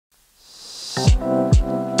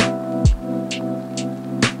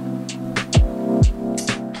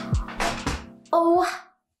Oh,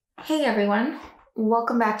 hey everyone.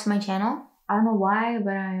 Welcome back to my channel. I don't know why,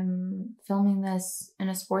 but I'm filming this in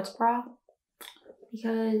a sports bra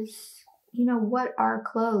because, you know, what are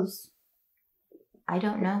clothes? I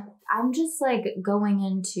don't know. I'm just like going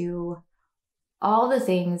into all the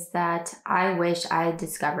things that I wish I had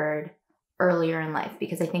discovered earlier in life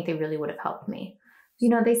because I think they really would have helped me. You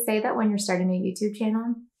know, they say that when you're starting a YouTube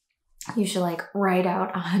channel, you should like write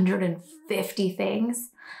out 150 things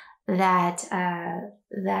that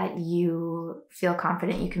that you feel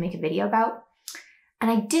confident you can make a video about. And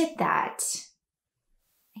I did that.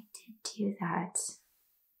 I did do that.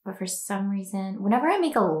 But for some reason, whenever I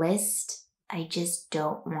make a list, I just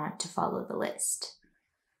don't want to follow the list.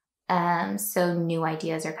 So new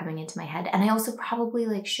ideas are coming into my head. And I also probably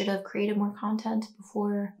like should have created more content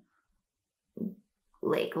before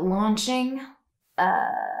like launching,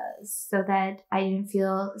 so that I didn't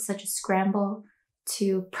feel such a scramble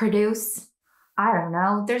to produce. I don't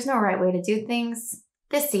know. There's no right way to do things.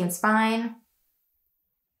 This seems fine.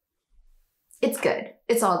 It's good.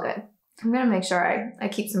 It's all good. I'm gonna make sure I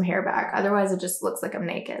keep some hair back. Otherwise it just looks like I'm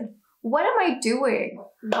naked. What am I doing?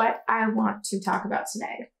 What I want to talk about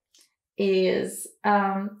today is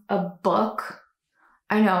a book.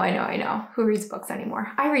 I know. Who reads books anymore?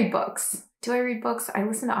 I read books. Do I read books? I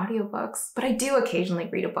listen to audiobooks, but I do occasionally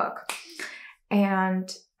read a book.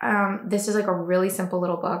 And this is like a really simple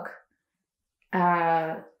little book.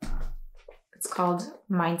 It's called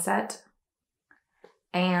Mindset.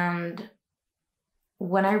 And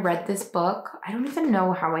when I read this book, I don't even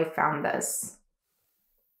know how I found this.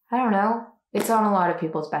 I don't know. It's on a lot of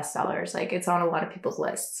people's bestsellers. Like it's on a lot of people's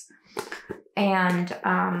lists. And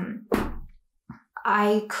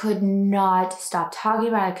I could not stop talking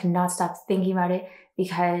about it. I could not stop thinking about it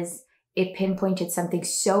because it pinpointed something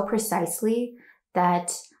so precisely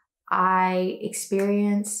that I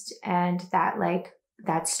experienced and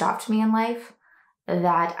that stopped me in life,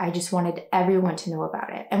 that I just wanted everyone to know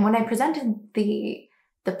about it. And when I presented the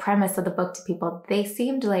premise of the book to people, they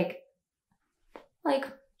seemed like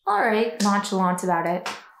all right, nonchalant about it.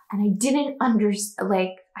 And I didn't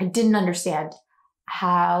understand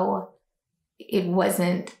how it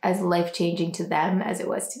wasn't as life-changing to them as it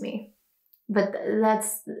was to me. But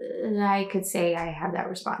I could say I have that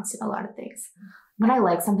response in a lot of things. When I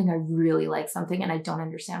like something, I really like something, and I don't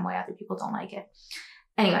understand why other people don't like it.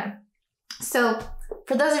 Anyway, so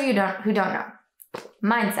for those of you who don't know,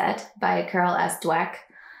 Mindset by Carol S. Dweck,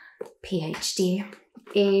 PhD,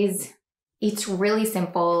 it's really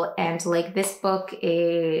simple. And like this book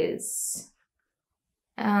is,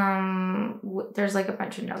 there's like a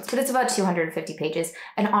bunch of notes, but it's about 250 pages.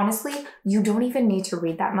 And honestly, you don't even need to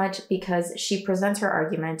read that much because she presents her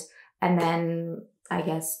argument and then I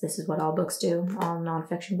guess this is what all books do, all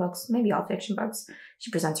nonfiction books, maybe all fiction books.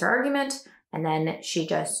 She presents her argument and then she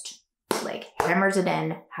just like hammers it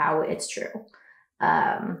in how it's true,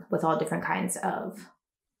 with all different kinds of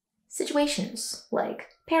situations like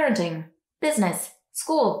parenting, business,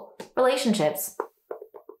 school, relationships.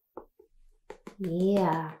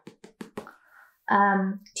 Yeah.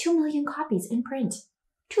 2 million copies in print.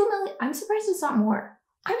 2 million. I'm surprised it's not more.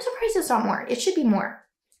 It should be more.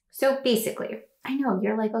 So basically, I know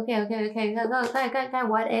you're like, okay,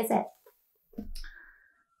 what is it?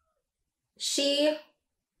 She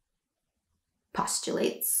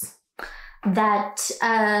postulates that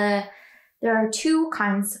there are two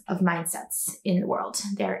kinds of mindsets in the world.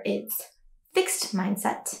 There is fixed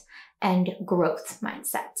mindset and growth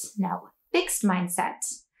mindset. Now, fixed mindset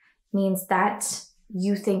means that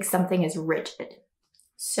you think something is rigid.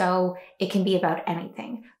 So it can be about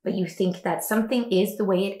anything, but you think that something is the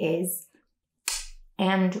way it is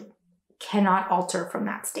and cannot alter from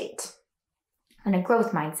that state. And a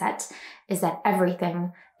growth mindset is that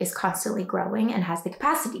everything is constantly growing and has the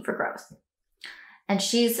capacity for growth. And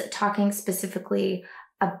she's talking specifically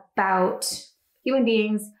about human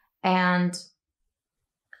beings and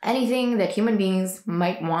anything that human beings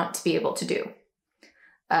might want to be able to do.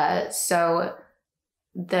 So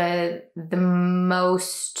the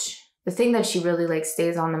thing that she really like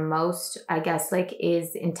stays on the most, I guess, like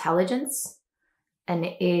is intelligence, and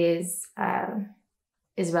is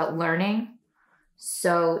about learning.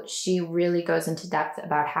 So she really goes into depth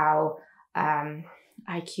about how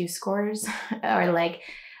IQ scores or like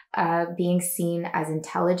being seen as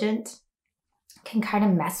intelligent can kind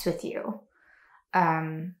of mess with you.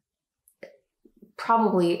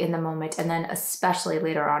 Probably in the moment and then especially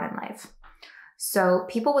later on in life. So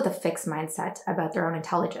people with a fixed mindset about their own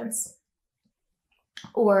intelligence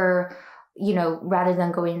or you know, rather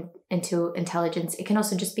than going into intelligence, it can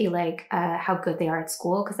also just be like how good they are at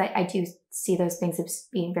school, because I do see those things as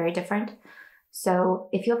being very different. So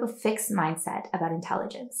if you have a fixed mindset about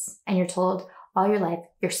intelligence and you're told all your life,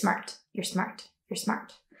 you're smart, you're smart, you're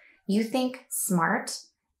smart, you think smart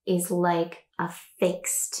is like a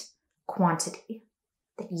fixed quantity,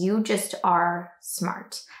 that you just are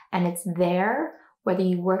smart and it's there whether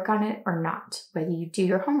you work on it or not, whether you do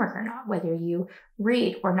your homework or not, whether you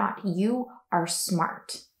read or not, you are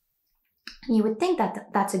smart. And you would think that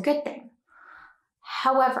that's a good thing.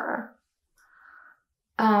 However,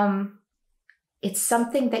 it's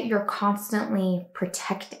something that you're constantly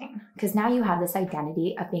protecting, because now you have this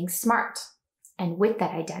identity of being smart. And with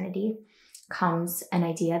that identity comes an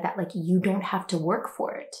idea that like you don't have to work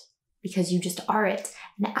for it because you just are it.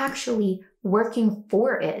 And actually working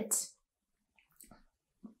for it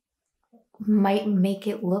might make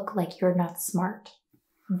it look like you're not smart.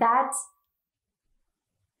 That's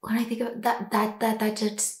when I think of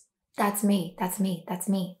that's me.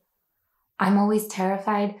 I'm always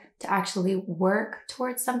terrified to actually work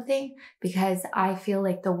towards something because I feel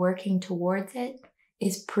like the working towards it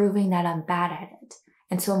is proving that I'm bad at it.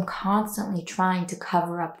 And so I'm constantly trying to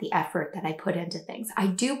cover up the effort that I put into things. I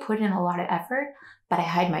do put in a lot of effort, but I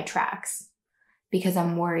hide my tracks because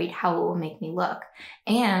I'm worried how it will make me look.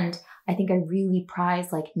 And I think I really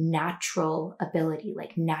prize like natural ability,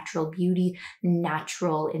 like natural beauty,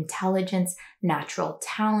 natural intelligence, natural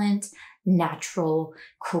talent, natural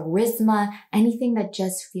charisma, anything that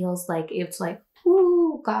just feels like it's like,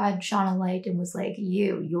 ooh, God shone a light and was like,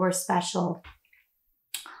 you're special.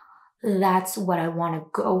 That's what I want to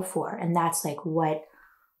go for. And that's like what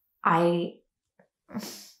I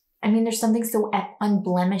mean, there's something so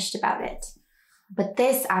unblemished about it. But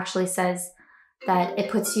this actually says that it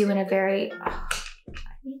puts you in a very, I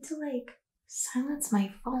need to like silence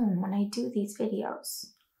my phone when I do these videos.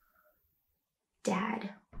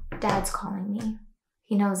 Dad's calling me.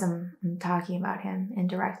 He knows I'm talking about him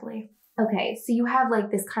indirectly. Okay, so you have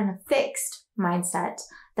like this kind of fixed mindset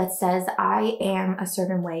that says I am a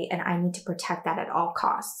certain way and I need to protect that at all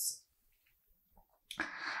costs.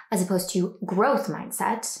 As opposed to growth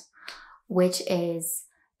mindset, which is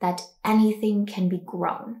that anything can be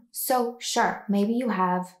grown. So sure, maybe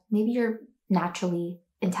you're naturally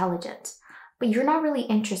intelligent, but you're not really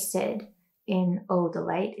interested in, oh, the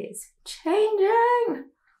light is changing.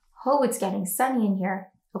 Oh, it's getting sunny in here.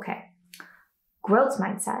 Okay. Growth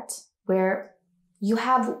mindset, where you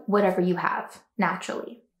have whatever you have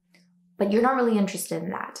naturally, but you're not really interested in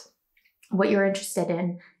that. What you're interested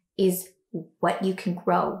in is what you can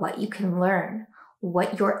grow, what you can learn,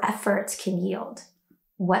 what your efforts can yield,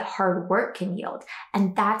 what hard work can yield.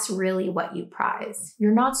 And that's really what you prize.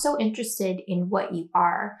 You're not so interested in what you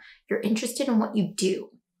are. You're interested in what you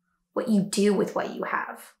do with what you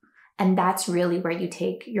have. And that's really where you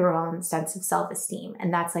take your own sense of self-esteem.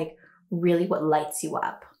 And that's like really what lights you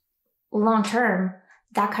up. Long term,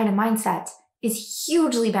 that kind of mindset is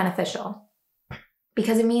hugely beneficial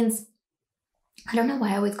because it means, I don't know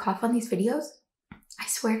why I always cough on these videos. I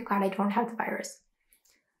swear to God, I don't have the virus.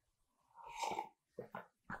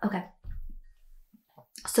 Okay.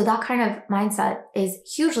 So that kind of mindset is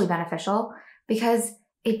hugely beneficial because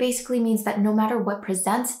it basically means that no matter what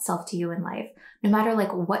presents itself to you in life, no matter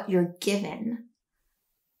like what you're given,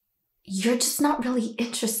 you're just not really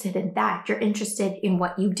interested in that. You're interested in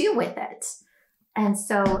what you do with it. And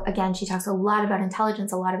so again, she talks a lot about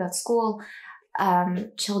intelligence, a lot about school,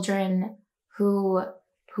 children who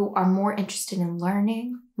are more interested in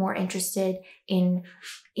learning, more interested in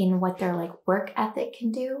what their like work ethic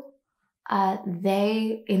can do.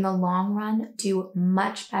 They, in the long run, do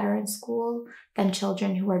much better in school than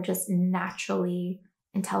children who are just naturally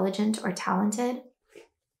intelligent or talented.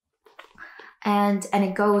 And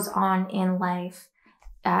it goes on in life,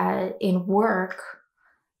 in work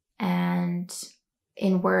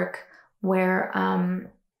where,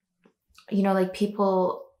 like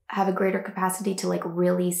people have a greater capacity to like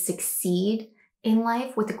really succeed in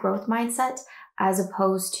life with a growth mindset, as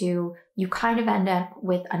opposed to you kind of end up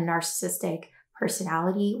with a narcissistic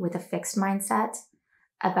personality with a fixed mindset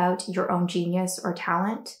about your own genius or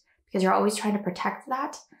talent, because you're always trying to protect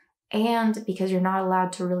that. And because you're not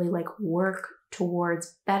allowed to really like work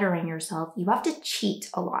towards bettering yourself, you have to cheat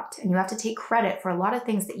a lot and you have to take credit for a lot of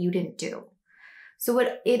things that you didn't do. So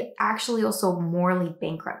it actually also morally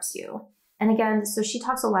bankrupts you. And again, so she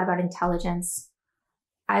talks a lot about intelligence.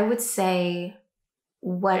 I would say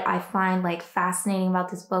what I find like fascinating about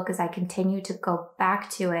this book is I continue to go back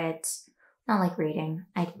to it, not like reading.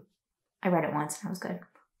 I read it once and I was good.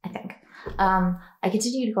 I think. I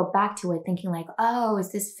continue to go back to it thinking like, oh,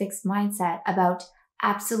 is this fixed mindset about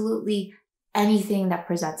absolutely anything that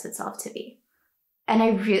presents itself to me? And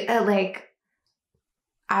I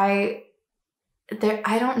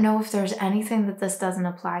don't know if there's anything that this doesn't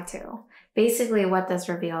apply to. Basically, what this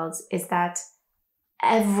reveals is that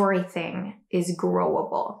everything is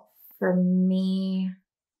growable. For me,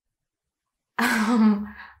 I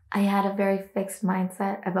had a very fixed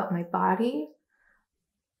mindset about my body.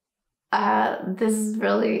 This is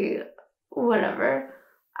really whatever.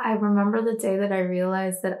 I remember the day that I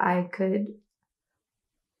realized that I could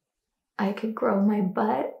grow my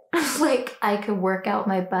butt. Like I could work out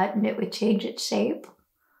my butt and it would change its shape.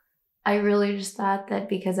 I really just thought that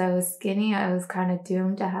because I was skinny, I was kind of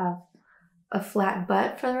doomed to have a flat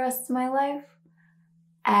butt for the rest of my life.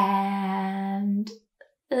 And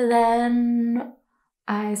then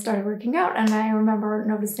I started working out and I remember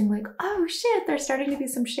noticing like, oh shit, there's starting to be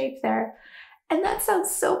some shape there. And that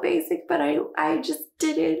sounds so basic, but I just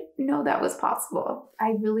didn't know that was possible.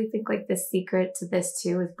 I really think like the secret to this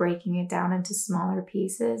too is breaking it down into smaller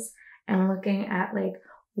pieces and looking at like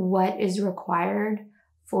what is required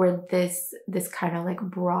for this kind of like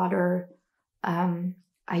broader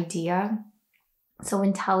idea. So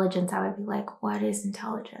intelligence, I would be like, what is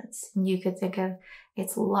intelligence? And you could think of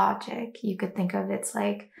it's logic. You could think of it's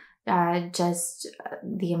like just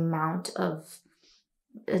the amount of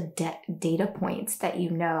data points that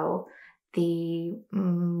you know, the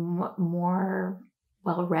more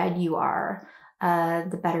well-read you are,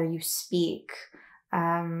 the better you speak.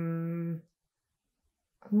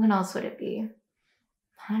 What else would it be?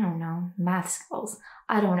 I don't know, math skills.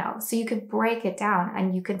 I don't know. So you could break it down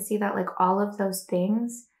and you can see that like all of those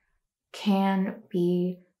things can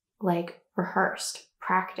be like rehearsed,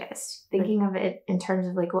 practiced. Thinking of it in terms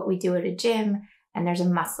of like what we do at a gym and there's a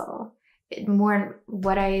muscle. More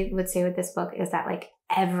what I would say with this book is that like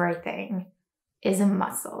everything is a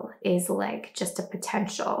muscle, is like just a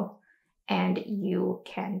potential and you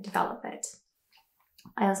can develop it.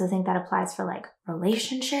 I also think that applies for like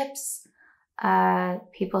relationships.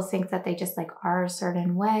 People think that they just like are a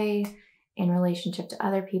certain way in relationship to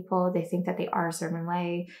other people. They think that they are a certain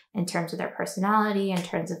way in terms of their personality, in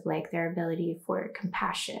terms of like their ability for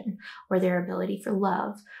compassion or their ability for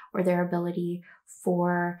love or their ability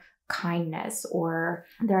for kindness or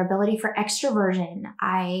their ability for extroversion.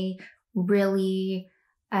 I really,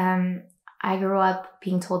 I grew up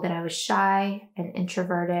being told that I was shy and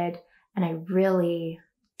introverted, and I really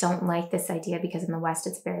don't like this idea because in the West,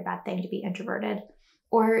 it's a very bad thing to be introverted,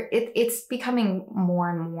 or it's becoming more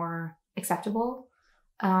and more acceptable,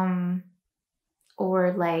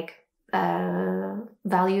 or like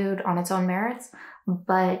valued on its own merits.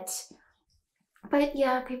 But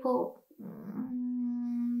yeah, people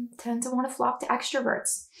tend to want to flock to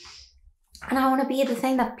extroverts. And I want to be the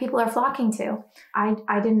thing that people are flocking to.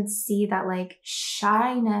 I didn't see that like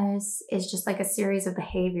shyness is just like a series of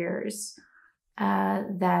behaviors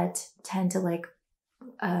that tend to like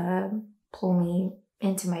pull me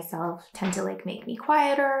into myself, tend to like make me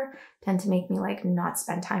quieter, tend to make me like not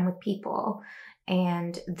spend time with people.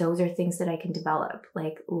 And those are things that I can develop.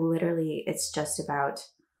 Like literally, it's just about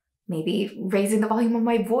maybe raising the volume of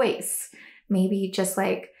my voice, maybe just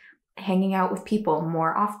like hanging out with people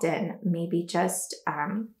more often, maybe just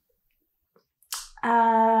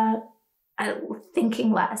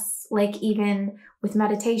thinking less. Like even with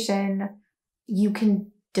meditation, you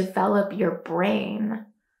can develop your brain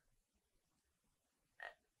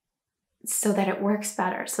so that it works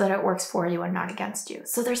better, so that it works for you and not against you.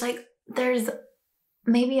 So there's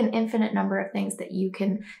maybe an infinite number of things that you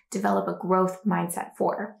can develop a growth mindset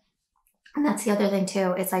for. And that's the other thing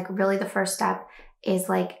too. It's like really the first step is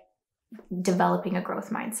like developing a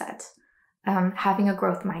growth mindset, having a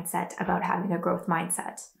growth mindset about having a growth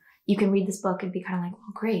mindset. You can read this book and be kind of like,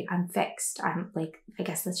 well, great, I'm fixed. I'm like, I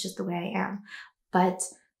guess that's just the way I am. But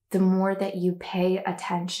the more that you pay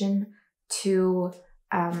attention to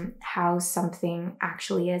how something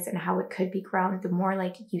actually is and how it could be grown, the more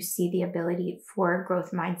like you see the ability for a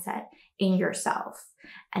growth mindset in yourself.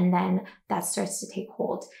 And then that starts to take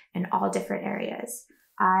hold in all different areas.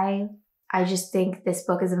 I just think this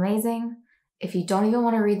book is amazing. If you don't even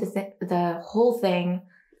want to read the whole thing,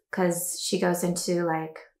 because she goes into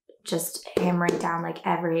like just hammering down like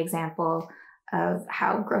every example of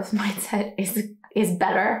how growth mindset is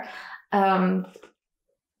better.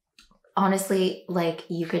 Honestly, like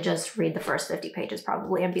you could just read the first 50 pages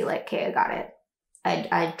probably and be like, okay, I got it.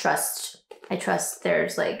 I trust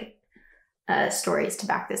there's like stories to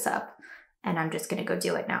back this up, and I'm just gonna go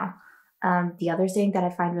do it now. The other thing that I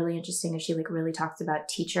find really interesting is she like really talks about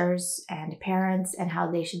teachers and parents and how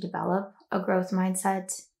they should develop a growth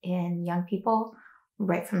mindset in young people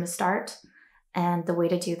right from the start. And the way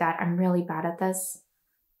to do that, I'm really bad at this.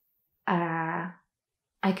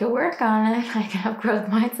 I could work on it. I can have growth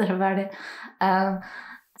mindset about it.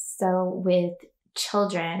 So with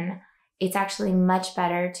children, it's actually much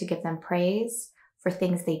better to give them praise for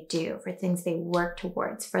things they do, for things they work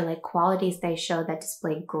towards, for like qualities they show that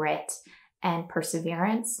display grit and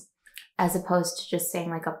perseverance, as opposed to just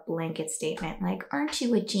saying like a blanket statement like, aren't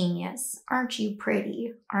you a genius? Aren't you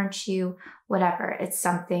pretty? Aren't you whatever? It's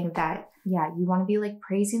something that, yeah, you want to be like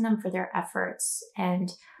praising them for their efforts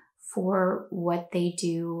and for what they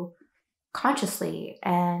do consciously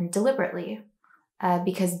and deliberately.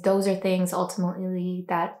 Because those are things those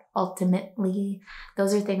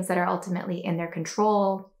are things that are ultimately in their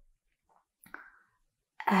control.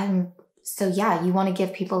 So yeah, you want to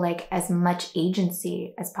give people like as much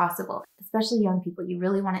agency as possible, especially young people. You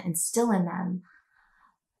really want to instill in them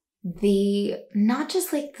not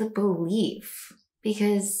just like the belief,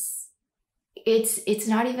 because it's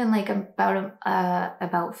not even like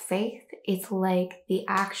about faith. It's like the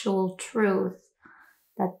actual truth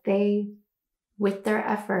that they, with their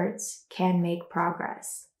efforts, can make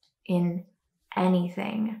progress in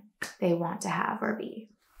anything they want to have or be.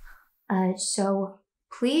 So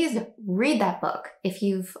please read that book. If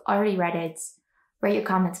you've already read it, write your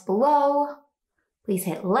comments below. Please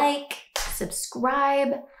hit like,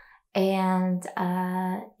 subscribe, and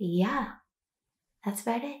yeah, that's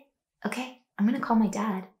about it. Okay, I'm gonna call my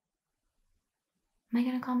dad. Am I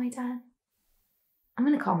gonna call my dad? I'm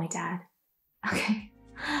gonna call my dad. Okay.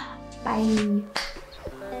 Bye.